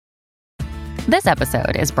This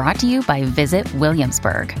episode is brought to you by Visit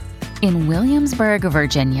Williamsburg. In Williamsburg,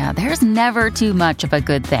 Virginia, there's never too much of a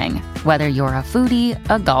good thing. Whether you're a foodie,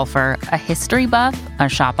 a golfer, a history buff, a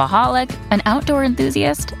shopaholic, an outdoor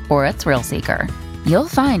enthusiast, or a thrill seeker, you'll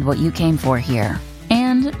find what you came for here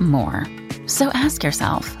and more. So ask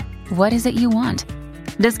yourself, what is it you want?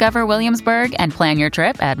 Discover Williamsburg and plan your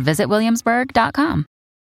trip at visitwilliamsburg.com.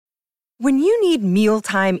 When you need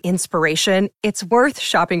mealtime inspiration, it's worth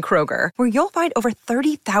shopping Kroger, where you'll find over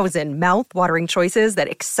 30,000 mouth-watering choices that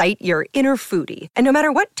excite your inner foodie. And no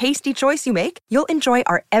matter what tasty choice you make, you'll enjoy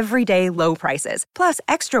our everyday low prices, plus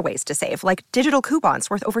extra ways to save, like digital coupons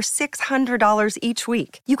worth over $600 each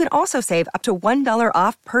week. You can also save up to $1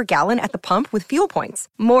 off per gallon at the pump with fuel points.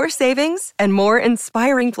 More savings and more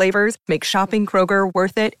inspiring flavors make shopping Kroger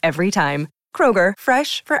worth it every time. Kroger,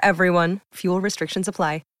 fresh for everyone. Fuel restrictions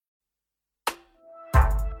apply.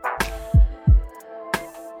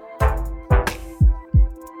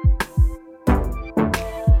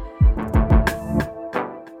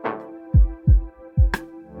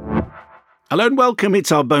 Hello and welcome.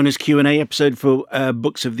 It's our bonus Q&A episode for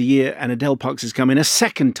Books of the Year, and Adele Parks has come in a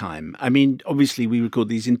second time. I mean, obviously we record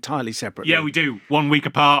these entirely separately. Yeah, we do. 1 week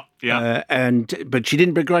apart. Yeah. But she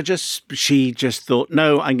didn't begrudge us. She just thought,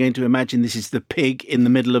 no, I'm going to imagine this is the pig in the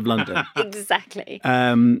middle of London. Exactly.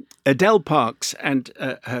 Adele Parks and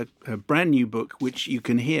her brand new book, which you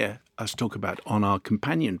can hear us talk about on our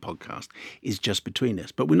companion podcast, is Just Between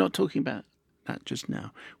Us. But we're not talking about that just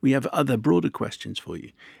now. We have other broader questions for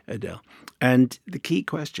you, Adele. And the key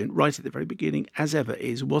question right at the very beginning, as ever,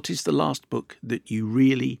 is what is the last book that you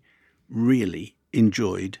really, really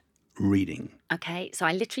enjoyed reading? Okay, so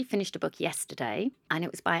I literally finished a book yesterday, and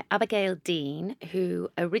it was by Abigail Dean,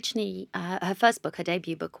 who originally, her first book, her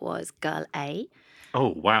debut book, was Girl A. Oh,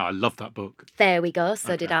 wow. I love that book. There we go.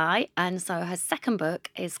 So did I. And so her second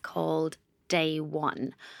book is called Day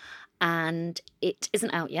One. And it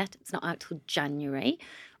isn't out yet. It's not out till January.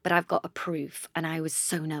 But I've got a proof. And I was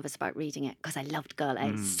so nervous about reading it because I loved Girl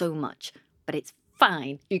A so much. But it's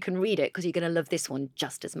fine. You can read it because you're going to love this one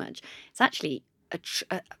just as much. It's actually,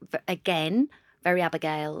 again, very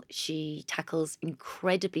Abigail. She tackles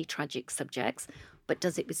incredibly tragic subjects, but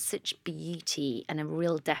does it with such beauty and a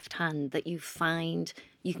real deft hand that you find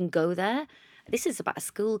you can go there. This is about a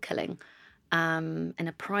school killing. In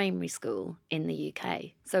a primary school in the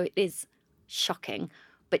UK. So it is shocking,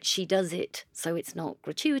 but she does it so it's not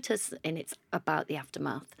gratuitous and it's about the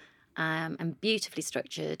aftermath, and beautifully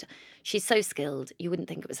structured. She's so skilled. You wouldn't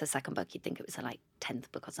think it was her second book. You'd think it was her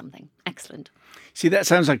 10th book or something. Excellent. See, that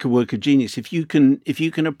sounds like a work of genius. If you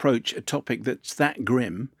can approach a topic that's that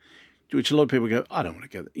grim, which a lot of people go, I don't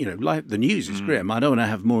want to go, like the news is grim. I don't want to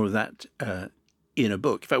have more of that in a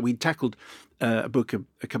book. In fact, we tackled a book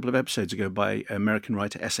a couple of episodes ago by American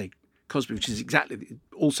writer S.A. Cosby, which is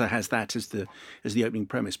also has that as the opening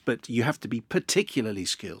premise. But you have to be particularly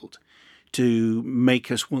skilled to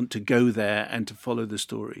make us want to go there and to follow the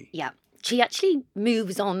story. Yeah. She actually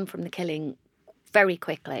moves on from the killing very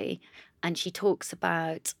quickly, and she talks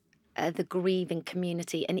about the grieving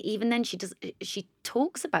community. And even then she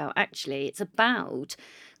talks about, actually, it's about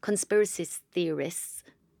conspiracy theorists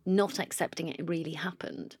not accepting it really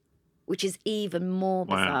happened, which is even more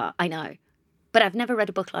bizarre. Wow. I know. But I've never read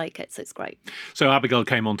a book like it, so it's great. So Abigail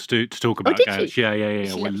came on to talk about it. Yeah.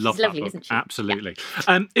 We love that lovely, book. Isn't she? Absolutely.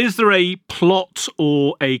 Yeah. Is there a plot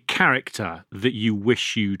or a character that you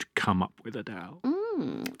wish you'd come up with, Adele?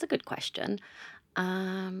 That's a good question.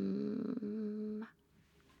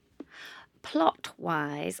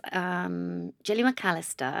 Plot-wise, Gillian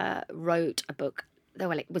McAllister wrote a book,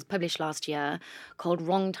 well, it was published last year, called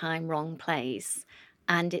Wrong Time, Wrong Place.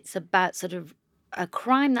 And it's about sort of a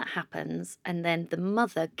crime that happens, and then the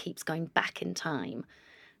mother keeps going back in time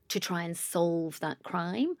to try and solve that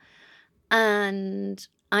crime. And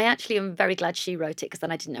I actually am very glad she wrote it, because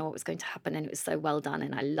then I didn't know what was going to happen, and it was so well done,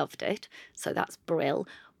 and I loved it. So that's brill.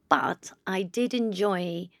 But I did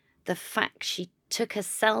enjoy the fact she took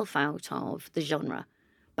herself out of the genre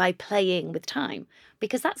by playing with time,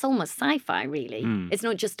 because that's almost sci-fi, really. It's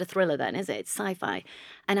not just a thriller then, is it? It's sci-fi.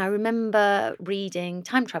 And I remember reading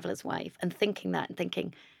Time Traveller's Wife and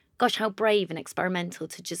thinking, gosh, how brave and experimental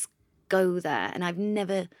to just go there. And I've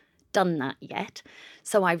never done that yet.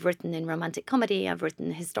 So I've written in romantic comedy, I've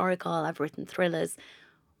written historical, I've written thrillers,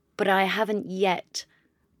 but I haven't yet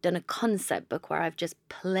done a concept book where I've just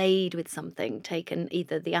played with something, taken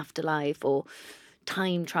either the afterlife or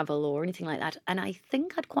time travel or anything like that. And I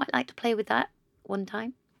think I'd quite like to play with that one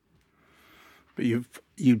time. But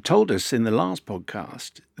you told us in the last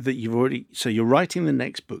podcast that you're writing the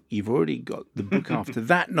next book. You've already got the book after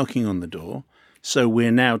that knocking on the door. So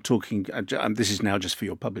we're now talking, this is now just for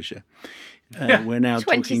your publisher. We're now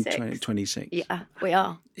 26. talking 26. Yeah, we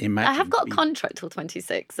are. Imagine. I have got a contract till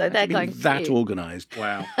 26, so they're going that to. organised.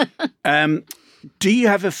 Wow. Do you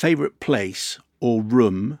have a favourite place or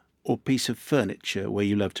room or piece of furniture where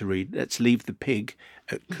you love to read? Let's leave the Pig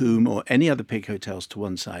at Coombe or any other Pig hotels to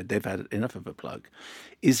one side. They've had enough of a plug.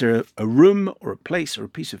 Is there a room or a place or a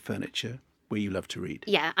piece of furniture where you love to read?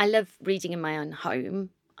 Yeah, I love reading in my own home.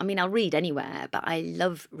 I mean, I'll read anywhere, but I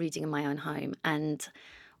love reading in my own home. And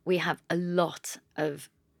we have a lot of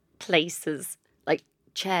places, like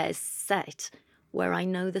chairs set, where I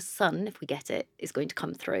know the sun, if we get it, is going to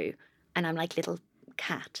come through. And I'm like little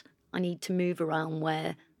cat. I need to move around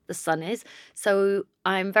where the sun is. So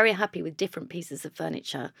I'm very happy with different pieces of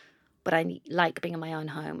furniture, but I like being in my own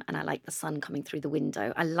home and I like the sun coming through the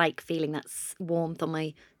window. I like feeling that warmth on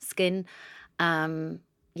my skin.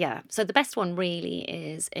 Yeah, so the best one really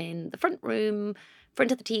is in the front room,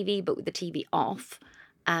 front of the TV, but with the TV off.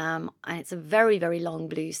 And it's a very, very long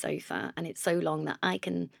blue sofa, and it's so long that I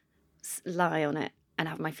can lie on it and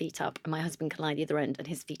have my feet up, and my husband can lie at the other end and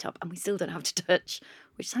his feet up, and we still don't have to touch,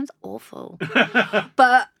 which sounds awful.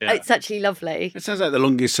 But it's actually lovely. It sounds like the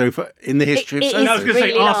longest sofa in the history of It sofas. I was going to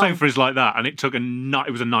really say, our long. sofa is like that, and it took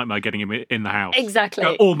it was a nightmare getting him in the house. Exactly.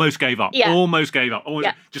 I almost gave up. Yeah. Almost gave up.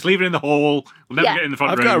 Yeah. Just leave it in the hall. We'll never Yeah. get in the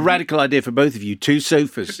front I've room. got a radical idea for both of you. 2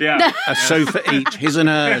 sofas. Yeah. A sofa each, his and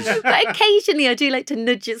hers. But occasionally I do like to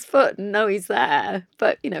nudge his foot and know he's there.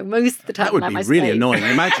 But, most of the time That would I be like my really space. annoying.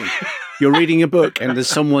 Imagine you're reading a book and there's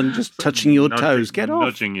someone just touching your toes. Get off.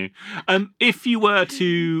 Nudging you. If you were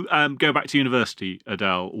to go back to university,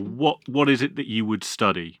 Adele, what is it that you would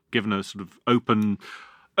study? Given a sort of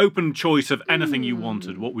open choice of anything you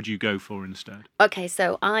wanted, what would you go for instead? Okay,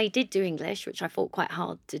 so I did do English, which I fought quite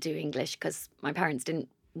hard to do English because my parents didn't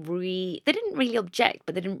really object,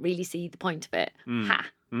 but they didn't really see the point of it.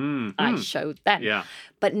 I showed them. Yeah.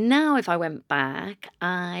 But now if I went back,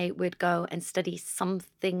 I would go and study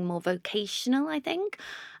something more vocational, I think.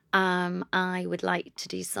 I would like to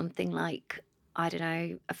do something like, I don't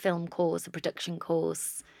know, a film course, a production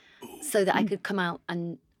course, so that I could come out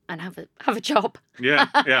and have a job. Yeah,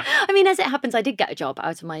 yeah. I mean, as it happens, I did get a job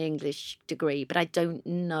out of my English degree, but I don't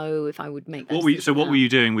know if I would make that. What were you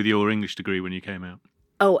doing with your English degree when you came out?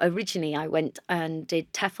 Oh, originally I went and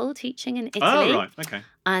did TEFL teaching in Italy. Oh, right, okay.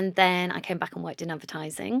 And then I came back and worked in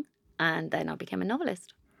advertising, and then I became a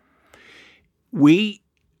novelist. We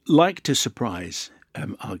like to surprise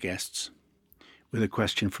our guests with a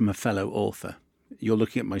question from a fellow author. You're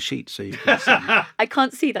looking at my sheet, so you can see. I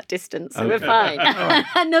can't see that distance, so we're fine.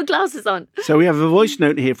 No glasses on. So we have a voice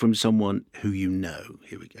note here from someone who you know.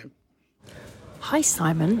 Here we go. Hi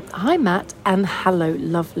Simon, hi Matt, and hello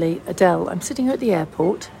lovely Adele. I'm sitting here at the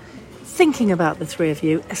airport thinking about the three of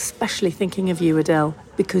you, especially thinking of you Adele,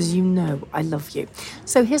 because you know I love you.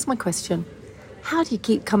 So here's my question. How do you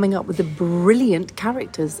keep coming up with the brilliant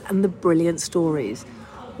characters and the brilliant stories?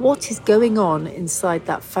 What is going on inside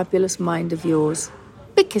that fabulous mind of yours?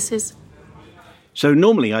 Big kisses. So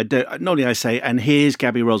normally I say, and here's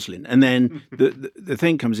Gabby Roslin. And then the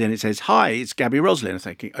thing comes in, it says, hi, it's Gabby Roslin. I'm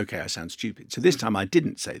thinking, okay, I sound stupid. So this time I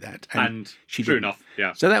didn't say that. And she true didn't. enough,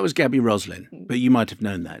 yeah. So that was Gabby Roslin, but you might have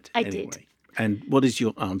known that I anyway. did. And what is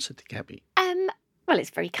your answer to Gabby? Well, it's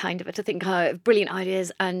very kind of her to think of brilliant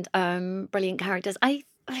ideas and brilliant characters. I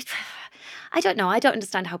don't know. I don't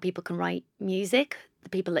understand how people can write music, the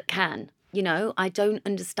people that can. I don't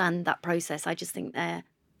understand that process. I just think they're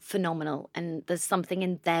phenomenal, and there's something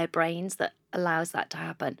in their brains that allows that to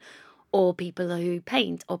happen. Or people who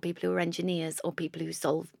paint, or people who are engineers, or people who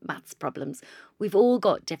solve maths problems. We've all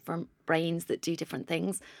got different brains that do different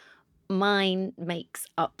things. Mine makes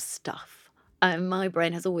up stuff. My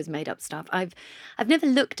brain has always made up stuff. I've never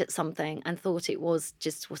looked at something and thought it was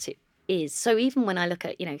just what it is. So even when I look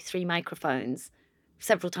at 3 microphones,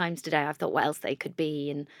 several times today I've thought what else they could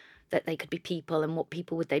be, and that they could be people, and what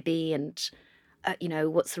people would they be, and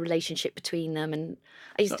what's the relationship between them. And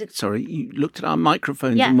I used to... Sorry, you looked at our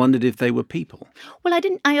microphones Yeah. and wondered if they were people. Well,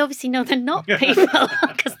 I obviously know they're not people,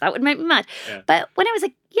 because that would make me mad. Yeah. But when I was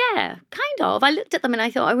kind of, I looked at them and I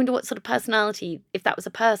thought, I wonder what sort of personality, if that was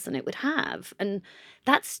a person, it would have. And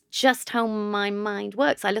that's just how my mind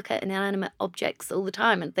works. I look at inanimate objects all the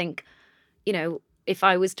time and think, if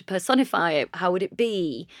I was to personify it, how would it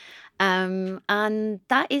be? And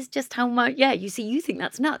that is just how you think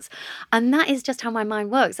that's nuts. And that is just how my mind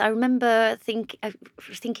works. I remember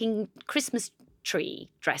thinking Christmas tree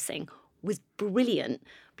dressing was brilliant,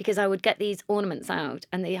 because I would get these ornaments out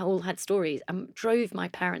and they all had stories, and drove my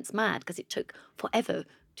parents mad because it took forever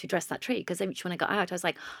to dress that tree, because each when I got out, I was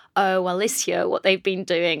like, oh, well, this year, what they've been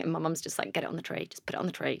doing. And my mum's just like, get it on the tree, just put it on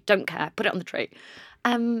the tree. Don't care, put it on the tree.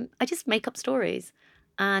 I just make up stories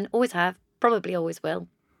and always have, probably always will.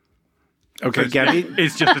 Okay, Gabby.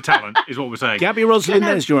 It's just a talent, is what we're saying. Gabby Roslin,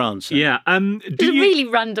 there's your answer. Yeah. It's a really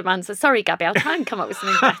random answer. Sorry, Gabby, I'll try and come up with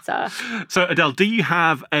something better. So, Adele, do you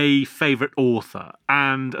have a favourite author?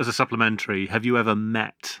 And as a supplementary, have you ever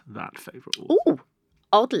met that favourite author? Oh,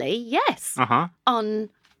 oddly, yes. On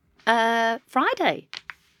Friday.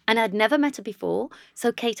 And I'd never met her before.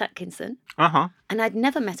 So Kate Atkinson. And I'd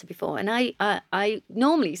never met her before. And I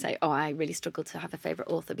normally say, I really struggle to have a favourite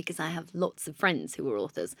author because I have lots of friends who are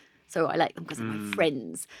authors. So I like them because of my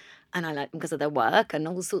friends. And I like them because of their work and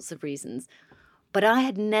all sorts of reasons. But I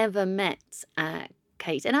had never met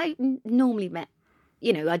Kate. And I normally met,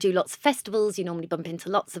 I do lots of festivals. You normally bump into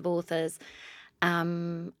lots of authors.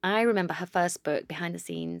 I remember her first book, Behind the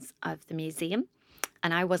Scenes of the Museum.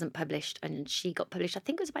 And I wasn't published, and she got published, I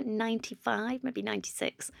think it was about 95, maybe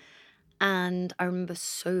 96. And I remember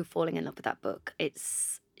so falling in love with that book.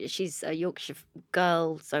 She's a Yorkshire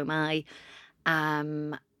girl, so am I.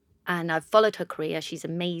 And I've followed her career. She's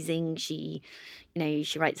amazing. She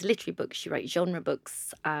writes literary books. She writes genre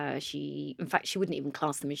books. In fact, she wouldn't even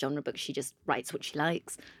class them as genre books. She just writes what she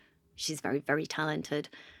likes. She's very, very talented.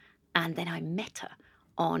 And then I met her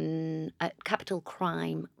at Capital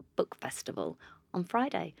Crime Book Festival on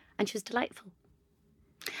Friday, and she was delightful.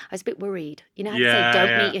 I was a bit worried. You know how to say,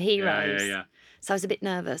 don't meet your heroes? Yeah. So I was a bit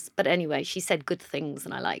nervous. But anyway, she said good things,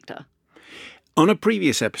 and I liked her. On a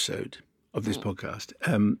previous episode of this podcast,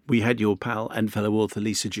 we had your pal and fellow author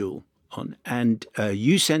Lisa Jewell on, and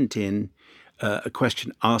you sent in a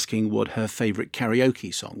question asking what her favourite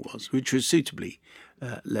karaoke song was, which was suitably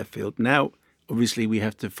left field. Now, obviously, we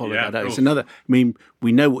have to follow that out. It's another. I mean,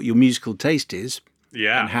 we know what your musical taste is.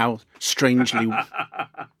 Yeah. And how strangely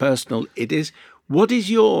personal it is. What is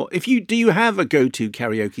do you have a go-to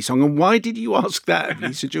karaoke song? And why did you ask that,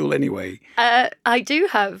 Lisa Jewell, anyway? I do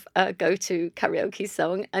have a go-to karaoke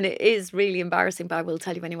song, and it is really embarrassing, but I will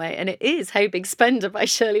tell you anyway. And it is Hey Big Spender by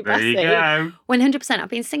Shirley Bassey. There you go. 100%. I've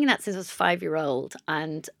been singing that since I was 5-year-old,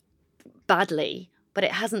 and badly, but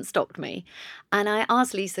it hasn't stopped me. And I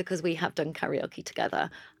asked Lisa, because we have done karaoke together,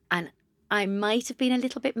 and I might have been a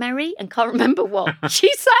little bit merry and can't remember what she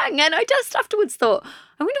sang. And I just afterwards thought,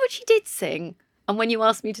 I wonder what she did sing. And when you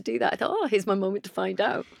asked me to do that, I thought, here's my moment to find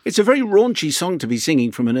out. It's a very raunchy song to be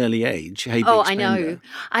singing from an early age. Hey, Big Spender. I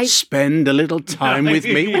know. Spend a little time with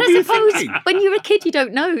me. But I suppose when you're a kid, you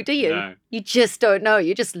don't know, do you? No. You just don't know.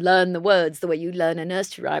 You just learn the words the way you learn a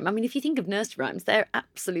nursery rhyme. I mean, if you think of nursery rhymes, they're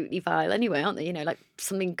absolutely vile anyway, aren't they? Like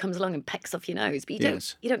something comes along and pecks off your nose, but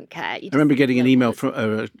you don't care. I remember getting an email from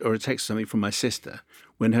or a text or something from my sister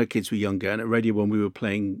when her kids were younger, and at Radio 1 we were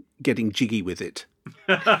playing Getting Jiggy With It.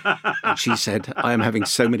 And she said, I am having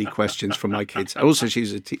so many questions from my kids. Also,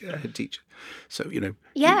 she's a teacher. So,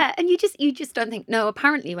 Yeah, and you just don't think, no,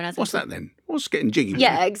 apparently when I was what's that then? What's getting jiggy with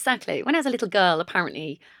Yeah, it? exactly. When I was a little girl,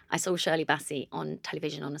 apparently I saw Shirley Bassey on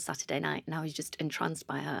television on a Saturday night, and I was just entranced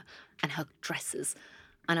by her and her dresses.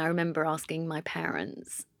 And I remember asking my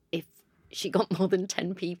parents if she got more than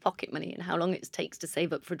 10p pocket money and how long it takes to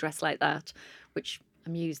save up for a dress like that, which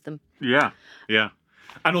amused them. Yeah.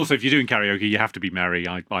 And also, if you're doing karaoke, you have to be merry.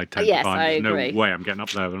 I tend to Yes, find I there's agree. no way I'm getting up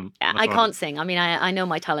there. I can't sing. I mean, I know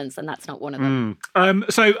my talents, and that's not one of them.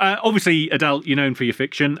 So, obviously, Adele, you're known for your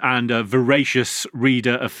fiction and a voracious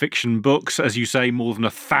reader of fiction books. As you say, more than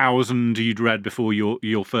 1,000 you'd read before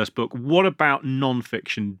your first book. What about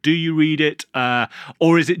non-fiction? Do you read it?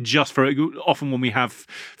 Or is it just for... Often when we have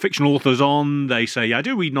fiction authors on, they say, yeah, I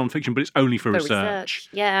do read non-fiction, but it's only for research.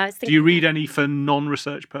 Yeah, I was thinking, do you read any for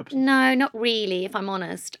non-research purposes? No, not really, if I'm honest.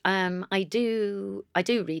 I do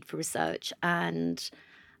read for research, and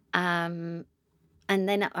then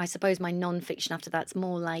I suppose my non-fiction after that's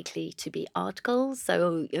more likely to be articles.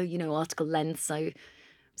 So article length. So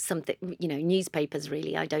something newspapers.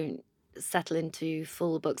 Really, I don't settle into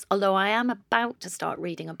full books. Although I am about to start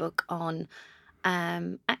reading a book on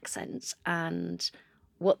accents and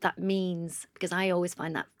what that means, because I always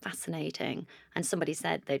find that fascinating. And somebody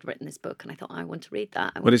said they'd written this book, and I thought, I want to read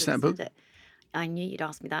that. What is that book? I knew you'd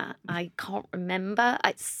ask me that. I can't remember.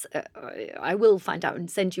 I will find out and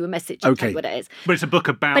send you a message and tell you what it is. But it's a book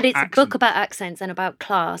about But it's accents. a book about accents and about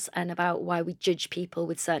class and about why we judge people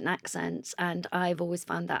with certain accents. And I've always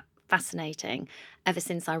found that fascinating ever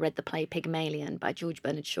since I read the play Pygmalion by George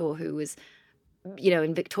Bernard Shaw, who was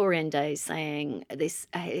in Victorian days saying this,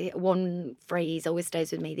 one phrase always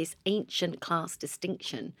stays with me, this ancient class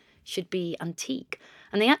distinction should be antique.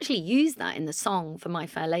 And they actually used that in the song for My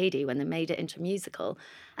Fair Lady when they made it into a musical.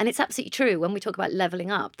 And it's absolutely true. When we talk about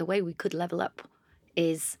levelling up, the way we could level up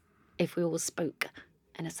is if we all spoke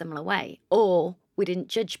in a similar way, or we didn't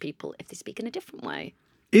judge people if they speak in a different way.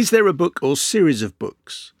 Is there a book or series of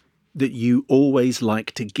books that you always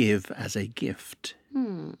like to give as a gift?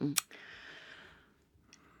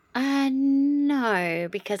 No,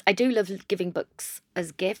 because I do love giving books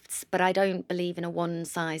as gifts, but I don't believe in a one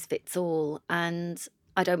size fits all, and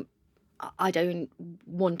I don't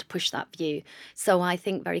want to push that view. So I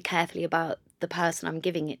think very carefully about the person I'm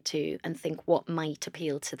giving it to and think what might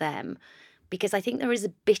appeal to them, because I think there is a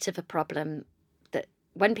bit of a problem that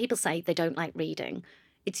when people say they don't like reading,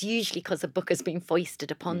 it's usually because a book has been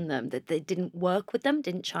foisted upon them that they didn't work with them,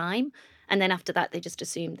 didn't chime, and then after that they just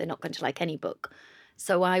assume they're not going to like any book.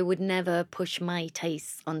 So I would never push my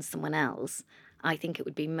tastes on someone else. I think it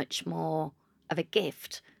would be much more of a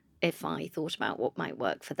gift if I thought about what might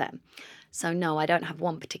work for them. So no, I don't have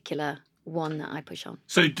one particular one that I push on.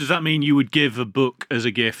 So does that mean you would give a book as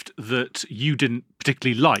a gift that you didn't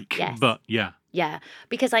particularly like? Yes. But yeah. Yeah,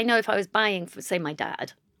 because I know if I was buying for, say, my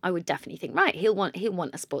dad, I would definitely think, right, he'll want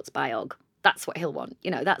a sports biog. That's what he'll want.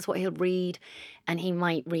 That's what he'll read. And he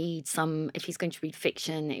might read some, if he's going to read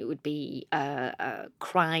fiction, it would be a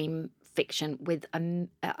crime fiction with,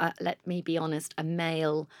 let me be honest, a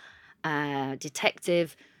male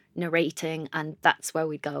detective narrating. And that's where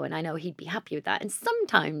we'd go. And I know he'd be happy with that. And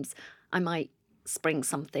sometimes I might spring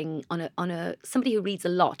something on a somebody who reads a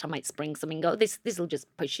lot. I might spring something and go, this will just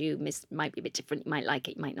push you. Might be a bit different. You might like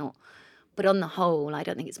it, you might not. But on the whole, I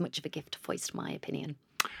don't think it's much of a gift to foist my opinion.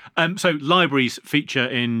 So libraries feature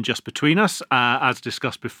in Just Between Us, as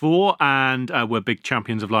discussed before, and we're big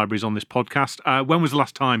champions of libraries on this podcast. When was the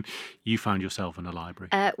last time you found yourself in a library?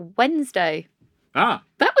 Wednesday. Ah,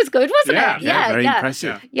 that was good, wasn't it? Yeah, very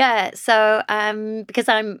impressive. Yeah, so because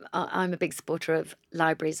I'm a big supporter of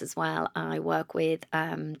libraries as well. I work with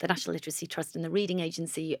the National Literacy Trust and the Reading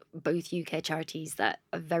Agency, both UK charities that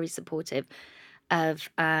are very supportive of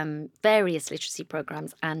various literacy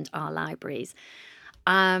programmes and our libraries.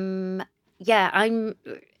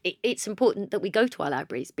 It's important that we go to our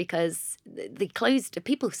libraries because they closed.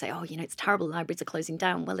 People say, oh, it's terrible, libraries are closing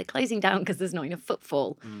down. Well, they're closing down because there's not enough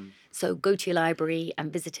footfall. So go to your library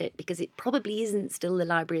and visit it because it probably isn't still the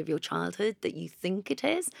library of your childhood that you think it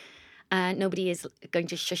is. Nobody is going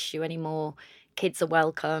to shush you anymore. Kids are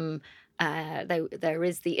welcome. There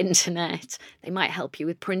is the internet. They might help you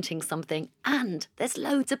with printing something. And there's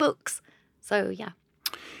loads of books. So, yeah.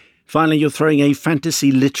 Finally, you're throwing a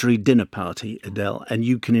fantasy literary dinner party, Adele, and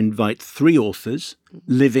you can invite 3 authors,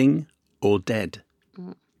 living or dead.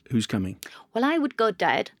 Who's coming? Well, I would go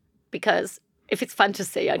dead because if it's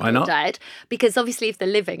fantasy, I'd Why go not? dead. Because obviously if they're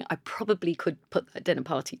living, I probably could put a dinner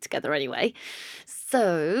party together anyway.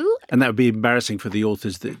 So... And that would be embarrassing for the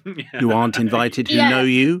authors that who aren't invited, who know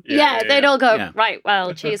you. Yeah, they'd all go, Yeah. right,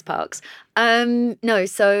 well, cheers, Parks. No,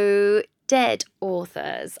 so... Dead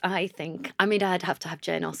authors, I think. I mean, I'd have to have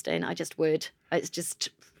Jane Austen. I just would. It's just,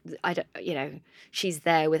 I don't, she's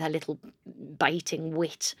there with her little biting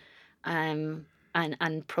wit, and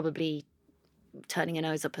probably turning her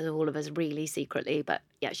nose up at all of us really secretly. But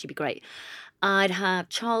yeah, she'd be great. I'd have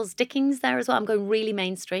Charles Dickens there as well. I'm going really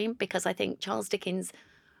mainstream because I think Charles Dickens.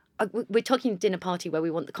 We're talking dinner party where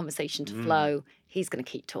we want the conversation to flow. He's going to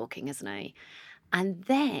keep talking, isn't he? And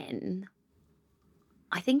then.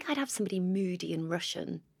 I think I'd have somebody moody and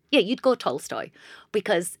Russian. Yeah, you'd go Tolstoy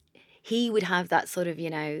because he would have that sort of,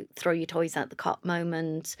 throw your toys out the cot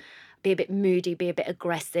moment, be a bit moody, be a bit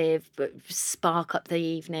aggressive, but spark up the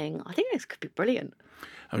evening. I think this could be brilliant.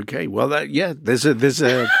 Okay, well, there's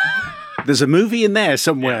a movie in there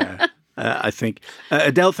somewhere. I think.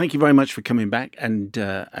 Adele, thank you very much for coming back and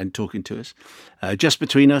talking to us. Just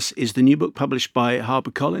Between Us is the new book published by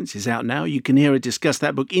HarperCollins. It's out now. You can hear her discuss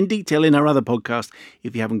that book in detail in our other podcast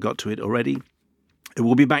if you haven't got to it already.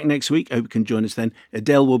 We'll be back next week. I hope you can join us then.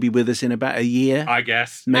 Adele will be with us in about a year. I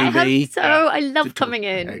guess. Maybe. I hope so. I love coming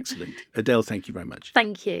in. Excellent. Adele, thank you very much.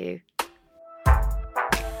 Thank you.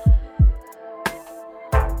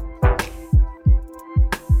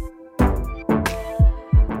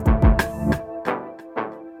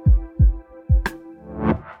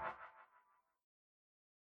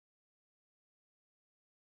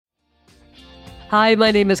 Hi,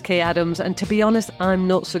 my name is Kay Adams, and to be honest, I'm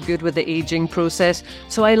not so good with the ageing process,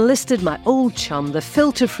 so I enlisted my old chum, the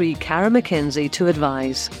filter-free Cara Mackenzie, to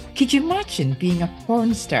advise. Could you imagine being a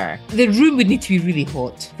porn star? The room would need to be really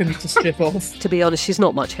hot for me to strip off. To be honest, she's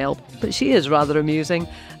not much help, but she is rather amusing.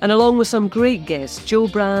 And along with some great guests, Joe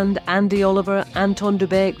Brand, Andy Oliver, Anton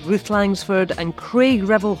Dubeck, Ruth Langsford and Craig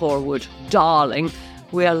Revel-Horwood, darling,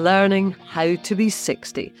 we are learning how to be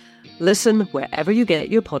 60. Listen wherever you get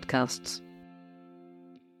your podcasts.